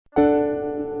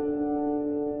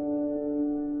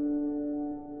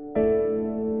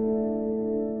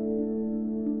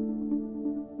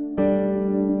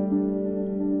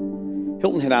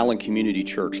Hilton Head Island Community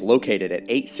Church, located at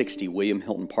 860 William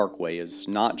Hilton Parkway, is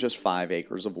not just 5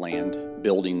 acres of land,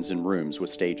 buildings, and rooms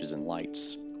with stages and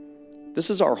lights.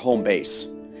 This is our home base,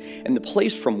 and the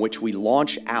place from which we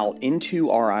launch out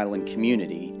into our island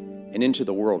community and into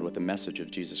the world with the message of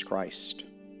Jesus Christ.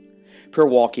 Prayer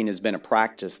walking has been a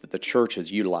practice that the church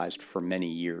has utilized for many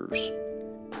years.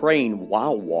 Praying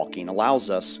while walking allows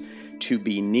us to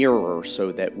be nearer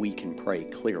so that we can pray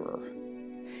clearer.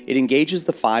 It engages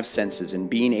the 5 senses in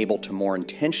being able to more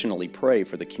intentionally pray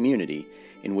for the community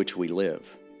in which we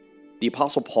live. The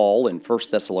Apostle Paul in 1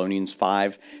 Thessalonians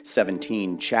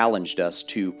 5:17 challenged us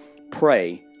to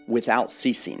pray without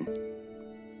ceasing.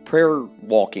 Prayer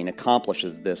walking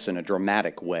accomplishes this in a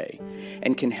dramatic way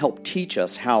and can help teach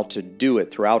us how to do it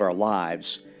throughout our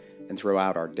lives and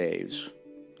throughout our days.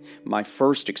 My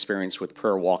first experience with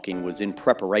prayer walking was in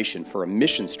preparation for a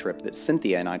missions trip that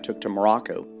Cynthia and I took to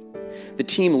Morocco. The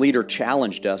team leader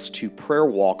challenged us to prayer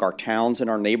walk our towns and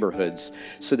our neighborhoods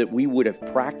so that we would have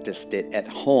practiced it at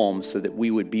home so that we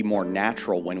would be more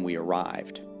natural when we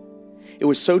arrived. It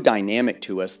was so dynamic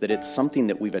to us that it's something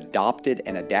that we've adopted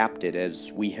and adapted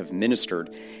as we have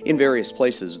ministered in various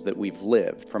places that we've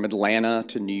lived, from Atlanta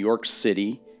to New York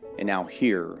City and now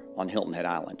here on Hilton Head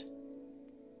Island.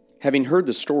 Having heard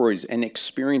the stories and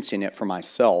experiencing it for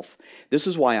myself, this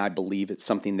is why I believe it's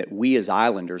something that we as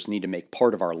islanders need to make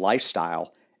part of our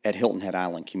lifestyle at Hilton Head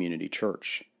Island Community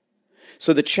Church.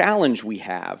 So the challenge we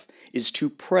have is to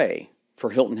pray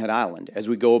for Hilton Head Island as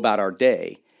we go about our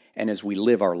day and as we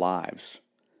live our lives.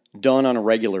 Done on a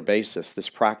regular basis,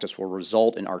 this practice will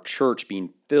result in our church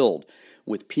being filled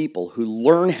with people who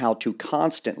learn how to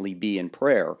constantly be in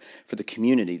prayer for the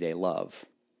community they love.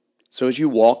 So as you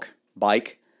walk,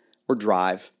 bike, or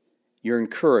drive, you're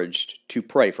encouraged to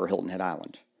pray for Hilton Head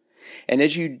Island. And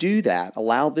as you do that,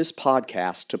 allow this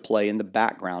podcast to play in the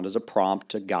background as a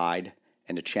prompt, a guide,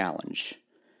 and a challenge.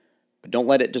 But don't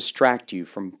let it distract you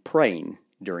from praying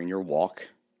during your walk,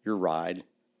 your ride,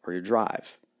 or your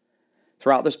drive.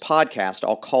 Throughout this podcast,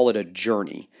 I'll call it a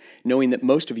journey, knowing that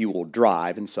most of you will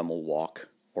drive and some will walk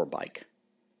or bike.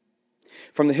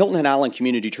 From the Hilton Head Island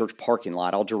Community Church parking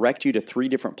lot, I'll direct you to 3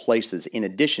 different places in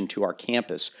addition to our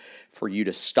campus for you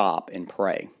to stop and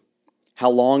pray. How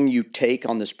long you take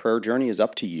on this prayer journey is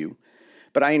up to you,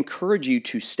 but I encourage you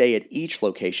to stay at each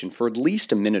location for at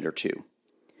least a minute or 2.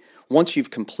 Once you've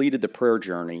completed the prayer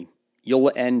journey,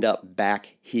 you'll end up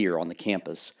back here on the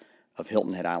campus of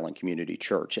Hilton Head Island Community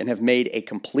Church and have made a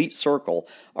complete circle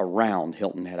around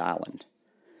Hilton Head Island.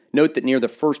 Note that near the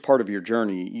first part of your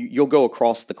journey, you'll go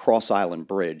across the Cross Island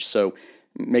Bridge, so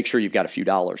make sure you've got a few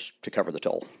dollars to cover the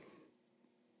toll.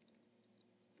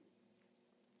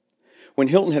 When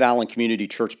Hilton Head Island Community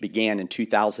Church began in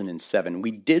 2007,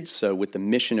 we did so with the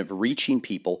mission of reaching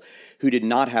people who did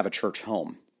not have a church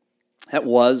home. That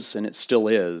was, and it still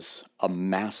is, a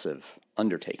massive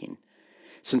undertaking,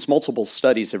 since multiple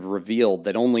studies have revealed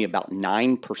that only about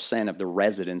 9% of the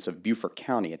residents of Beaufort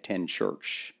County attend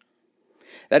church.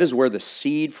 That is where the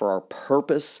seed for our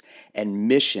purpose and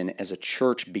mission as a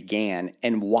church began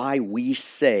and why we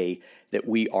say that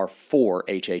we are for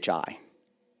HHI.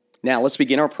 Now, let's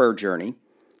begin our prayer journey,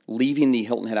 leaving the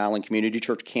Hilton Head Island Community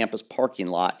Church campus parking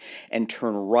lot and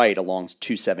turn right along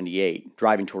 278,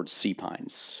 driving towards Sea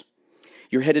Pines.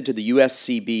 You're headed to the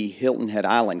USCB Hilton Head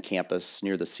Island campus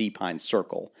near the Sea Pines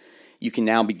Circle. You can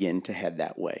now begin to head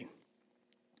that way.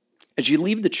 As you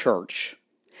leave the church,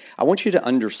 I want you to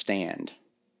understand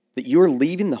that you're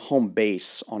leaving the home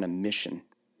base on a mission.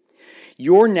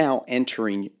 You're now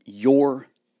entering your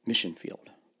mission field.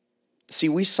 See,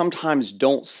 we sometimes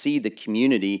don't see the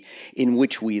community in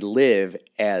which we live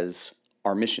as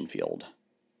our mission field,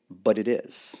 but it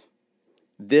is.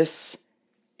 This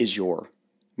is your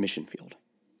mission field.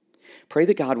 Pray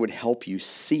that God would help you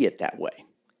see it that way.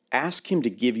 Ask Him to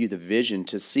give you the vision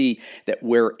to see that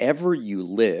wherever you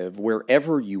live,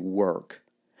 wherever you work,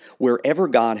 wherever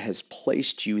God has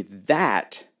placed you,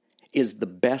 that is the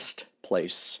best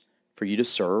place for you to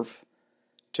serve,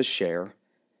 to share,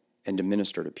 and to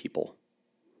minister to people.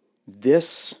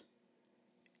 This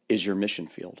is your mission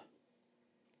field.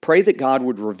 Pray that God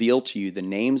would reveal to you the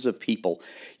names of people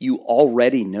you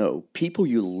already know, people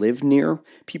you live near,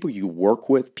 people you work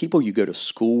with, people you go to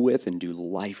school with and do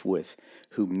life with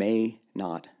who may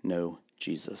not know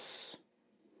Jesus.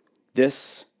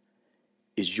 This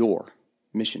is your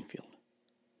mission field.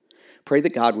 Pray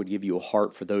that God would give you a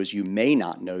heart for those you may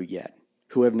not know yet,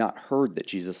 who have not heard that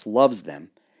Jesus loves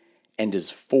them and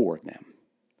is for them.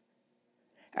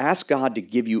 Ask God to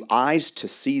give you eyes to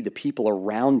see the people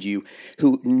around you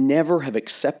who never have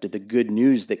accepted the good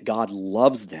news that God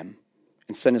loves them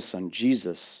and sent His Son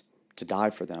Jesus to die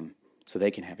for them so they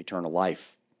can have eternal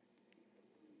life.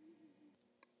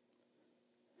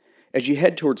 As you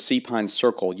head towards Sea Pine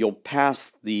Circle, you'll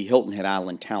pass the Hilton Head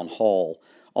Island Town Hall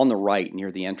on the right near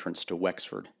the entrance to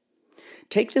Wexford.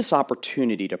 Take this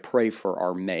opportunity to pray for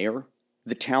our mayor,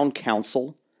 the town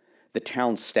council, the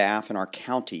town staff, and our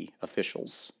county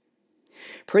officials.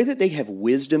 Pray that they have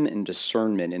wisdom and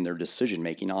discernment in their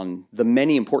decision-making on the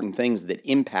many important things that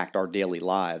impact our daily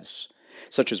lives,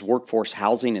 such as workforce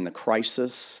housing and the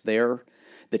crisis there,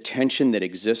 the tension that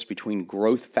exists between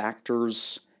growth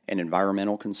factors and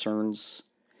environmental concerns,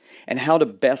 and how to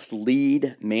best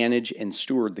lead, manage, and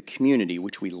steward the community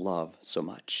which we love so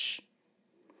much.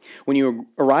 When you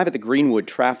arrive at the Greenwood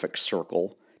traffic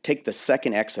circle, take the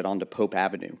second exit onto Pope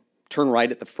Avenue, turn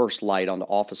right at the first light onto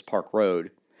Office Park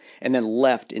Road, and then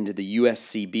left into the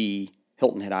USCB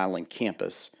Hilton Head Island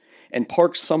campus, and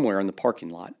park somewhere in the parking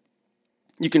lot.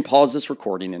 You can pause this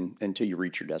recording until you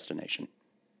reach your destination.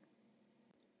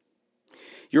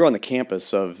 You're on the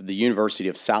campus of the University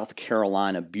of South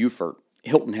Carolina, Beaufort,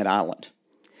 Hilton Head Island.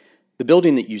 The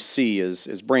building that you see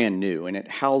is brand new, and it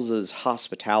houses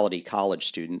hospitality college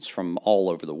students from all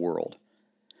over the world.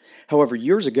 However,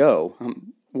 years ago,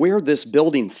 where this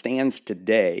building stands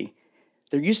today,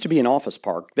 there used to be an office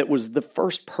park that was the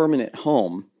first permanent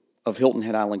home of Hilton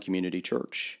Head Island Community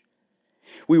Church.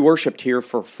 We worshiped here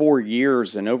for 4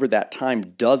 years, and over that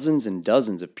time, dozens and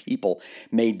dozens of people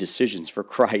made decisions for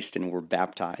Christ and were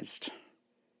baptized.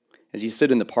 As you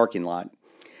sit in the parking lot,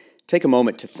 take a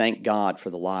moment to thank God for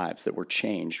the lives that were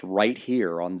changed right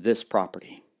here on this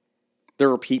property.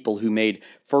 There are people who made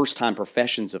first-time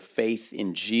professions of faith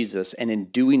in Jesus, and in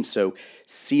doing so,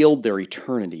 sealed their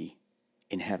eternity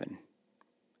in heaven.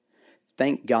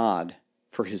 Thank God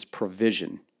for His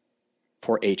provision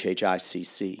for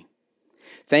HHICC.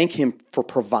 Thank Him for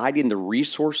providing the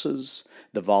resources,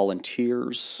 the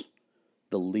volunteers,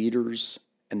 the leaders,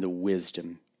 and the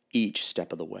wisdom each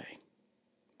step of the way.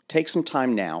 Take some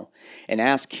time now and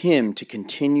ask Him to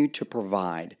continue to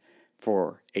provide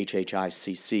for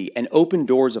HHICC and open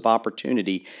doors of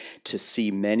opportunity to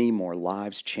see many more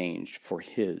lives changed for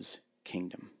His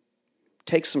kingdom.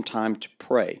 Take some time to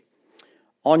pray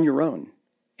on your own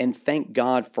and thank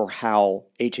God for how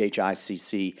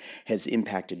HHICC has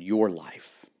impacted your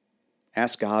life.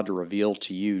 Ask God to reveal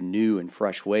to you new and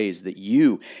fresh ways that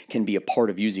you can be a part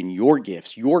of using your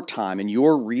gifts, your time, and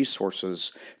your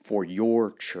resources for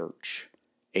your church,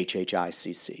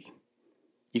 HHICC.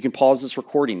 You can pause this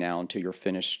recording now until you're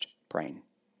finished praying.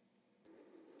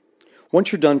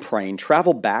 Once you're done praying,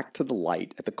 travel back to the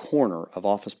light at the corner of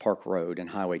Office Park Road and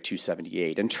Highway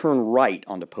 278 and turn right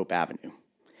onto Pope Avenue.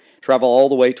 Travel all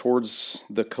the way towards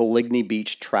the Coligny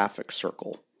Beach traffic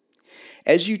circle.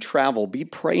 As you travel, be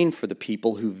praying for the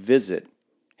people who visit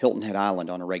Hilton Head Island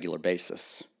on a regular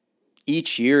basis.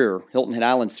 Each year, Hilton Head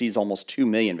Island sees almost 2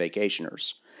 million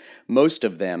vacationers. Most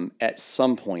of them, at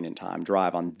some point in time,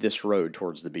 drive on this road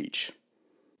towards the beach.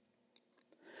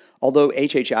 Although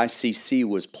HHICC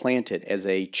was planted as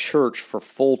a church for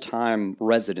full-time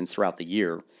residents throughout the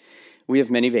year, we have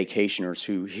many vacationers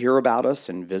who hear about us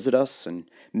and visit us, and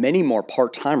many more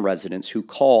part-time residents who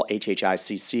call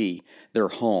HHICC their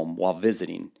home while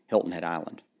visiting Hilton Head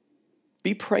Island.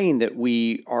 Be praying that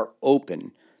we are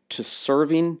open to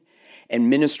serving and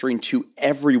ministering to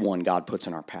everyone God puts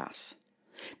in our path.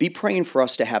 Be praying for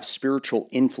us to have spiritual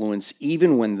influence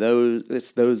even when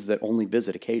it's those that only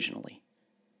visit occasionally.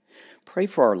 Pray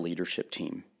for our leadership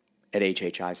team at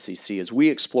HHICC as we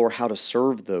explore how to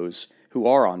serve those who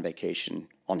are on vacation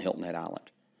on Hilton Head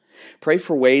Island. Pray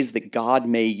for ways that God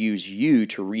may use you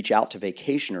to reach out to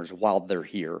vacationers while they're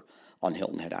here on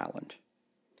Hilton Head Island.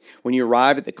 When you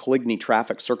arrive at the Coligny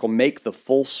traffic circle, make the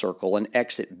full circle and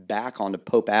exit back onto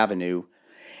Pope Avenue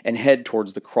and head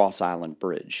towards the Cross Island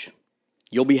Bridge.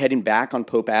 You'll be heading back on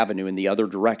Pope Avenue in the other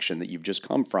direction that you've just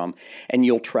come from, and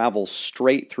you'll travel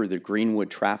straight through the Greenwood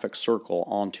traffic circle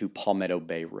onto Palmetto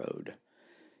Bay Road.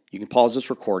 You can pause this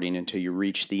recording until you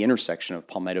reach the intersection of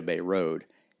Palmetto Bay Road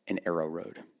and Arrow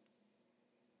Road.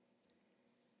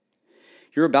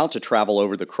 You're about to travel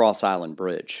over the Cross Island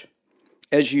Bridge.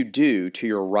 As you do, to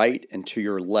your right and to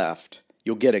your left,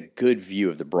 you'll get a good view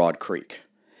of the Broad Creek,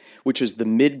 which is the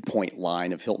midpoint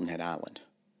line of Hilton Head Island.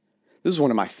 This is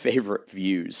one of my favorite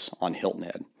views on Hilton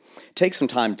Head. Take some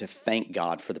time to thank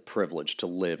God for the privilege to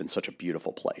live in such a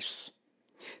beautiful place.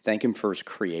 Thank Him for His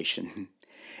creation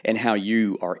and how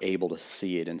you are able to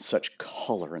see it in such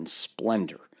color and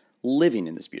splendor, living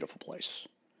in this beautiful place.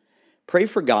 Pray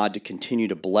for God to continue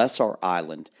to bless our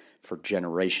island for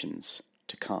generations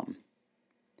to come.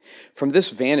 From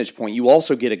this vantage point, you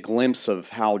also get a glimpse of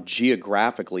how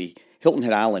geographically Hilton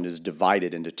Head Island is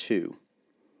divided into two.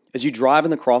 As you drive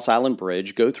in the Cross Island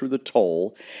Bridge, go through the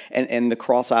toll and the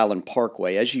Cross Island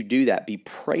Parkway. As you do that, be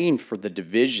praying for the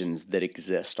divisions that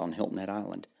exist on Hilton Head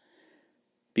Island.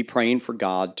 Be praying for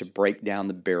God to break down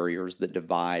the barriers that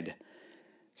divide,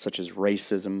 such as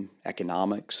racism,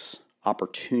 economics,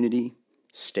 opportunity,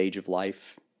 stage of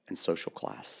life, and social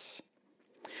class.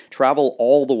 Travel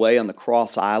all the way on the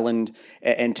Cross Island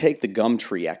and take the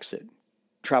Gumtree exit.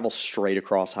 Travel straight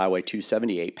across Highway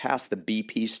 278 past the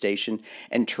BP station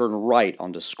and turn right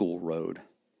onto School Road.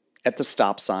 At the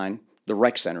stop sign, the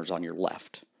rec center's on your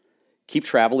left. Keep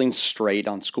traveling straight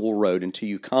on School Road until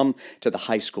you come to the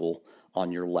high school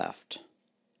on your left.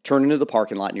 Turn into the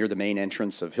parking lot near the main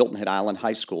entrance of Hilton Head Island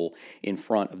High School in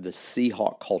front of the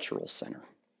Seahawk Cultural Center.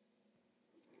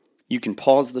 You can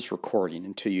pause this recording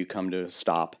until you come to a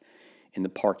stop in the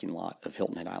parking lot of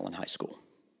Hilton Head Island High School.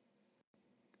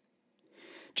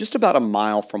 Just about a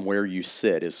mile from where you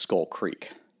sit is Skull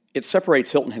Creek. It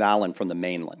separates Hilton Head Island from the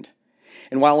mainland.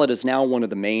 And while it is now one of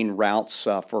the main routes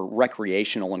for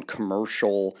recreational and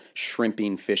commercial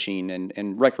shrimping, fishing,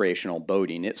 and recreational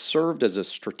boating, it served as a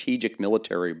strategic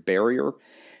military barrier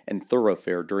and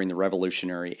thoroughfare during the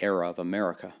Revolutionary era of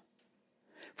America.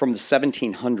 From the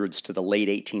 1700s to the late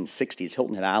 1860s,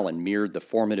 Hilton Head Island mirrored the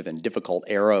formative and difficult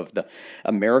era of the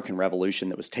American Revolution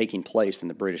that was taking place in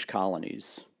the British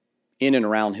colonies. In and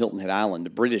around Hilton Head Island,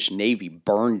 the British Navy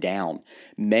burned down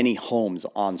many homes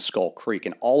on Skull Creek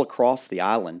and all across the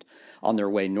island on their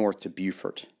way north to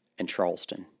Beaufort and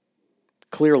Charleston.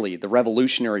 Clearly, the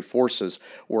revolutionary forces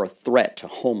were a threat to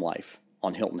home life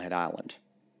on Hilton Head Island.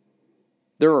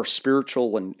 There are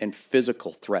spiritual and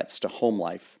physical threats to home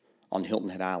life on Hilton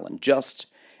Head Island, just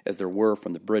as there were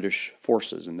from the British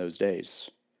forces in those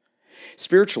days.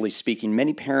 Spiritually speaking,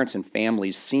 many parents and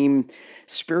families seem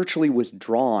spiritually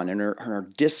withdrawn and are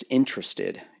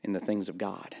disinterested in the things of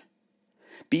God.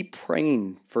 Be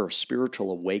praying for a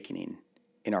spiritual awakening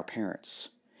in our parents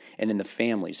and in the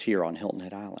families here on Hilton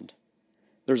Head Island.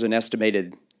 There's an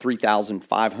estimated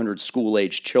 3,500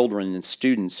 school-aged children and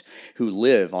students who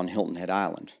live on Hilton Head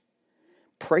Island.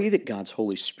 Pray that God's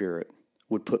Holy Spirit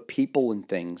would put people and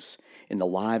things in the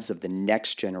lives of the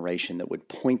next generation that would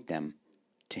point them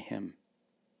to Him.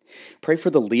 Pray for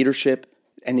the leadership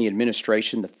and the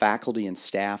administration, the faculty and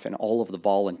staff, and all of the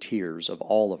volunteers of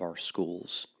all of our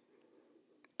schools.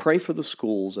 Pray for the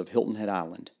schools of Hilton Head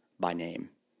Island by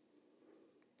name.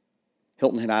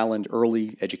 Hilton Head Island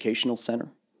Early Educational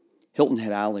Center, Hilton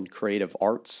Head Island Creative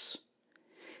Arts,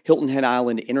 Hilton Head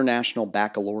Island International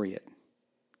Baccalaureate,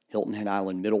 Hilton Head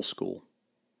Island Middle School,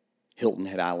 Hilton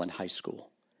Head Island High School,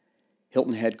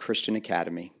 Hilton Head Christian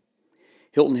Academy,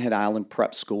 Hilton Head Island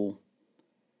Prep School,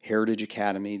 Heritage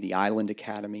Academy, the Island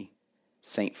Academy,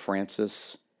 St.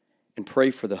 Francis, and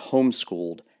pray for the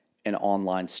homeschooled and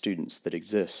online students that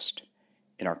exist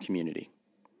in our community.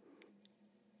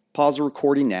 Pause the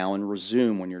recording now and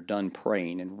resume when you're done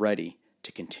praying and ready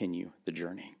to continue the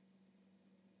journey.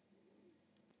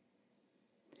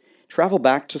 Travel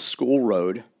back to School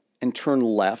Road and turn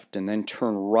left and then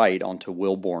turn right onto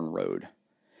Wilbourn Road.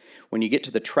 When you get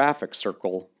to the traffic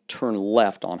circle, turn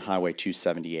left on Highway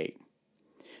 278.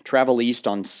 Travel east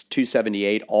on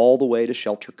 278 all the way to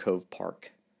Shelter Cove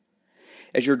Park.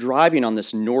 As you're driving on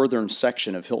this northern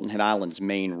section of Hilton Head Island's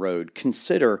main road,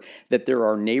 consider that there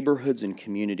are neighborhoods and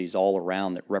communities all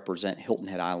around that represent Hilton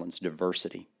Head Island's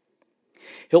diversity.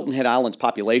 Hilton Head Island's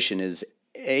population is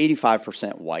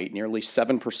 85% white, nearly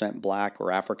 7% black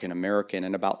or African American,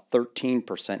 and about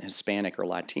 13% Hispanic or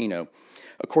Latino,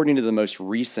 according to the most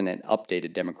recent and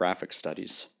updated demographic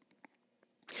studies.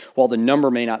 While the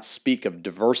number may not speak of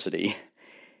diversity,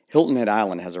 Hilton Head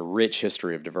Island has a rich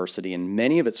history of diversity, and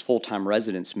many of its full-time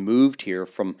residents moved here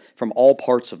from all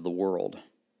parts of the world.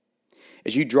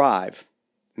 As you drive,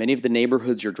 many of the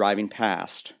neighborhoods you're driving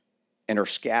past and are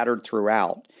scattered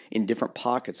throughout in different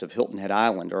pockets of Hilton Head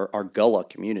Island are Gullah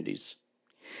communities.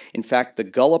 In fact, the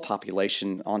Gullah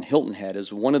population on Hilton Head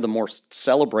is one of the more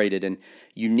celebrated and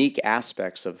unique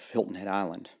aspects of Hilton Head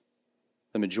Island.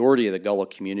 The majority of the Gullah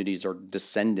communities are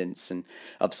descendants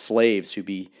of slaves who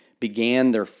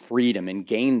began their freedom and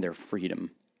gained their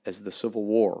freedom as the Civil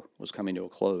War was coming to a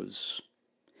close.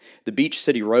 The Beach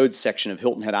City Road section of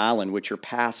Hilton Head Island, which you're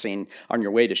passing on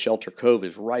your way to Shelter Cove,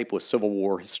 is ripe with Civil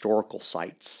War historical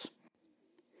sites.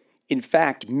 In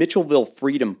fact, Mitchellville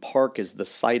Freedom Park is the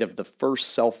site of the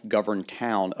first self-governed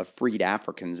town of freed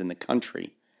Africans in the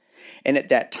country, and at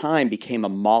that time became a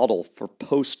model for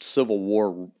post-Civil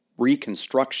War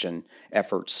reconstruction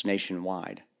efforts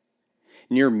nationwide.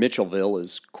 Near Mitchellville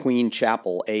is Queen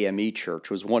Chapel AME Church,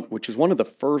 which is one of the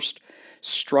first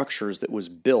structures that was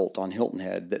built on Hilton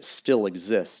Head that still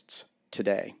exists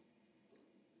today.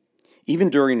 Even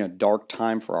during a dark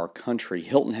time for our country,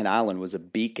 Hilton Head Island was a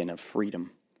beacon of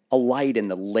freedom, a light in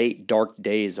the late dark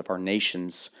days of our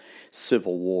nation's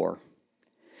civil war.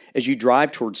 As you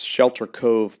drive towards Shelter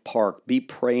Cove Park, be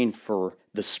praying for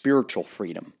the spiritual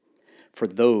freedom for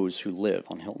those who live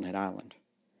on Hilton Head Island.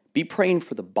 Be praying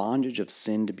for the bondage of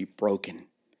sin to be broken.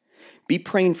 Be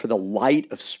praying for the light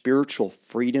of spiritual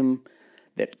freedom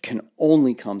that can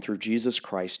only come through Jesus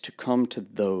Christ to come to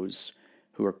those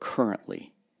who are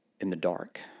currently in the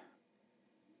dark.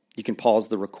 You can pause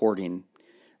the recording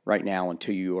right now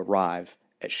until you arrive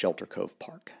at Shelter Cove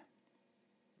Park.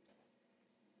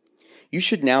 You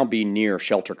should now be near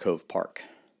Shelter Cove Park.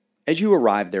 As you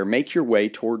arrive there, make your way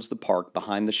towards the park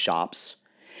behind the shops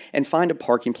and find a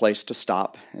parking place to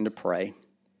stop and to pray.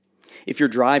 If you're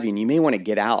driving, you may want to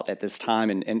get out at this time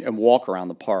and walk around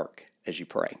the park as you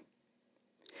pray.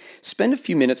 Spend a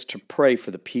few minutes to pray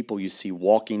for the people you see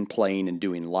walking, playing, and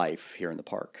doing life here in the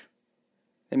park.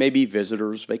 They may be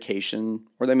visitors, vacation,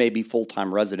 or they may be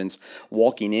full-time residents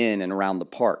walking in and around the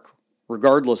park.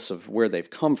 Regardless of where they've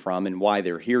come from and why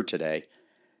they're here today,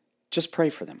 just pray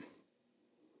for them.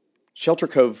 Shelter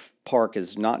Cove Park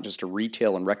is not just a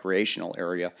retail and recreational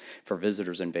area for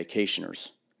visitors and vacationers.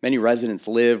 Many residents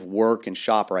live, work, and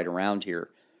shop right around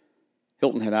here.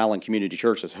 Hilton Head Island Community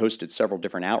Church has hosted several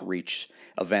different outreach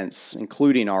events,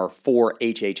 including our 4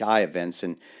 HHI events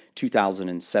in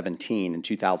 2017 and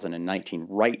 2019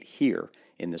 right here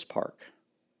in this park.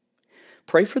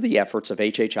 Pray for the efforts of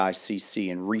HHICC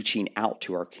in reaching out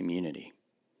to our community.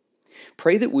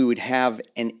 Pray that we would have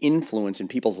an influence in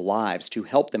people's lives to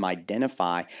help them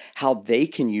identify how they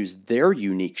can use their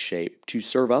unique shape to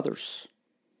serve others.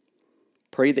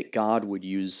 Pray that God would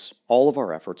use all of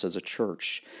our efforts as a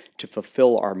church to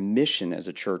fulfill our mission as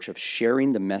a church of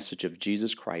sharing the message of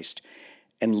Jesus Christ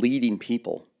and leading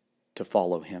people to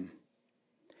follow Him.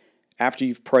 After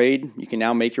you've prayed, you can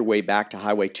now make your way back to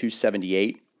Highway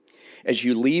 278. As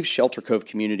you leave Shelter Cove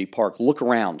Community Park, look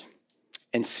around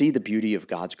and see the beauty of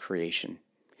God's creation.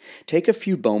 Take a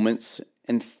few moments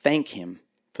and thank Him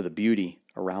for the beauty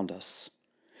around us.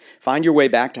 Find your way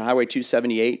back to Highway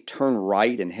 278, turn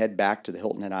right, and head back to the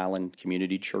Hilton Head Island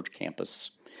Community Church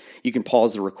campus. You can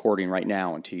pause the recording right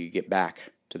now until you get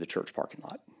back to the church parking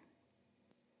lot.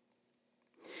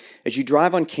 As you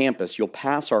drive on campus, you'll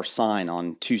pass our sign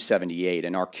on 278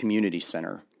 and our community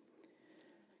center.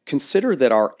 Consider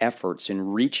that our efforts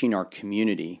in reaching our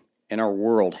community and our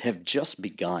world have just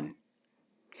begun.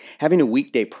 Having a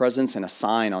weekday presence and a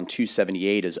sign on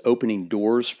 278 is opening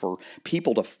doors for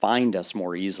people to find us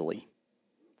more easily.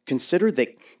 Consider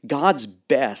that God's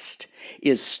best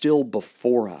is still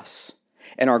before us,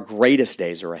 and our greatest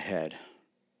days are ahead.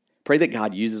 Pray that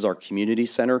God uses our community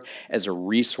center as a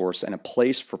resource and a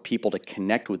place for people to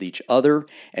connect with each other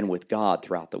and with God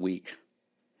throughout the week.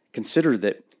 Consider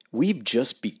that we've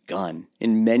just begun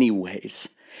in many ways,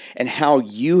 and how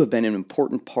you have been an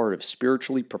important part of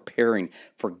spiritually preparing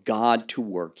for God to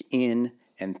work in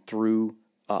and through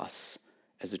us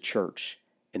as a church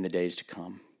in the days to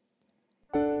come.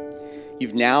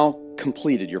 You've now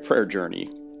completed your prayer journey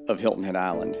of Hilton Head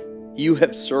Island. You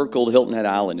have circled Hilton Head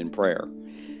Island in prayer.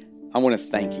 I want to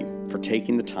thank you for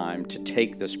taking the time to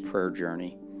take this prayer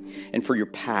journey and for your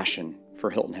passion for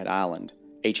Hilton Head Island,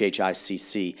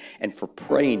 HHICC, and for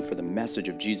praying for the message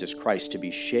of Jesus Christ to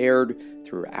be shared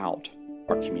throughout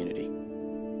our community.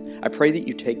 I pray that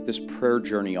you take this prayer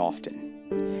journey often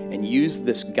and use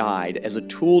this guide as a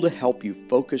tool to help you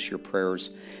focus your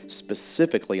prayers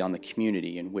specifically on the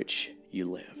community in which you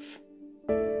live.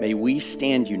 May we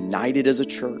stand united as a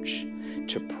church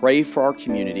to pray for our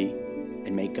community,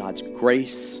 and may God's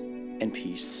grace and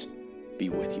peace be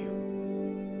with you.